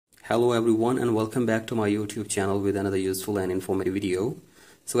Hello everyone and welcome back to my YouTube channel with another useful and informative video.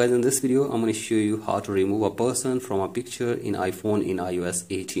 So guys, in this video I'm going to show you how to remove a person from a picture in iPhone in iOS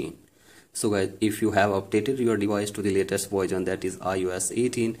 18. So guys, if you have updated your device to the latest version, that is iOS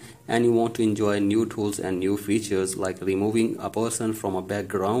 18, and you want to enjoy new tools and new features like removing a person from a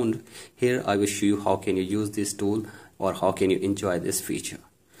background, here I will show you how can you use this tool or how can you enjoy this feature.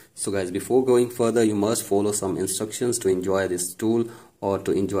 So guys, before going further, you must follow some instructions to enjoy this tool or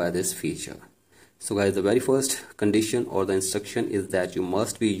to enjoy this feature. So guys, the very first condition or the instruction is that you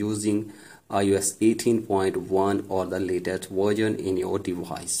must be using iOS 18.1 or the latest version in your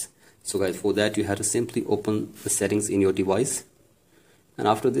device. So guys, for that you have to simply open the settings in your device, and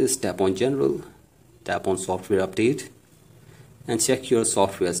after this tap on General, tap on Software Update and check your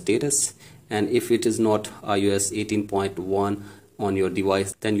software status. And if it is not iOS 18.1 on your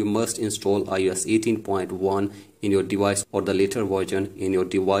device, then you must install iOS 18.1 in your device or the later version in your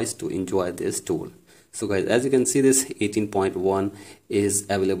device to enjoy this tool. So guys, as you can see, this 18.1 is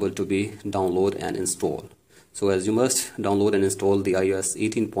available to be download and install. So as you must download and install the iOS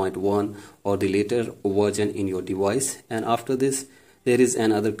 18.1 or the later version in your device. And after this, there is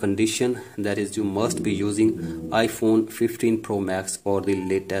another condition, that is you must be using iPhone 15 Pro Max or the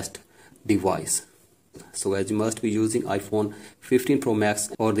latest device. So as you must be using iPhone 15 Pro Max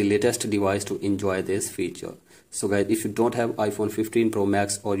or the latest device to enjoy this feature. So guys, if you don't have iPhone 15 Pro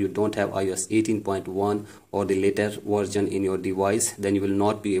Max or you don't have iOS 18.1 or the latest version in your device, then you will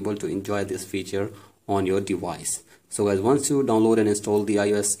not be able to enjoy this feature on your device. So guys, once you download and install the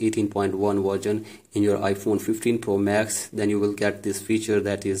iOS 18.1 version in your iPhone 15 Pro Max, then you will get this feature,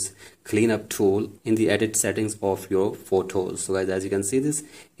 that is cleanup tool in the edit settings of your photos. So guys, as you can see this,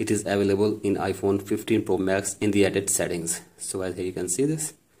 it is available in iPhone 15 Pro Max in the edit settings. So guys, here you can see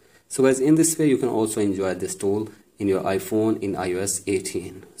this. So guys, in this way you can also enjoy this tool in your iPhone in iOS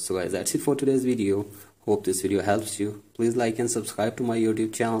 18. So guys, that's it for today's video. Hope this video helps you. Please like and subscribe to my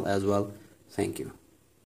YouTube channel as well. Thank you.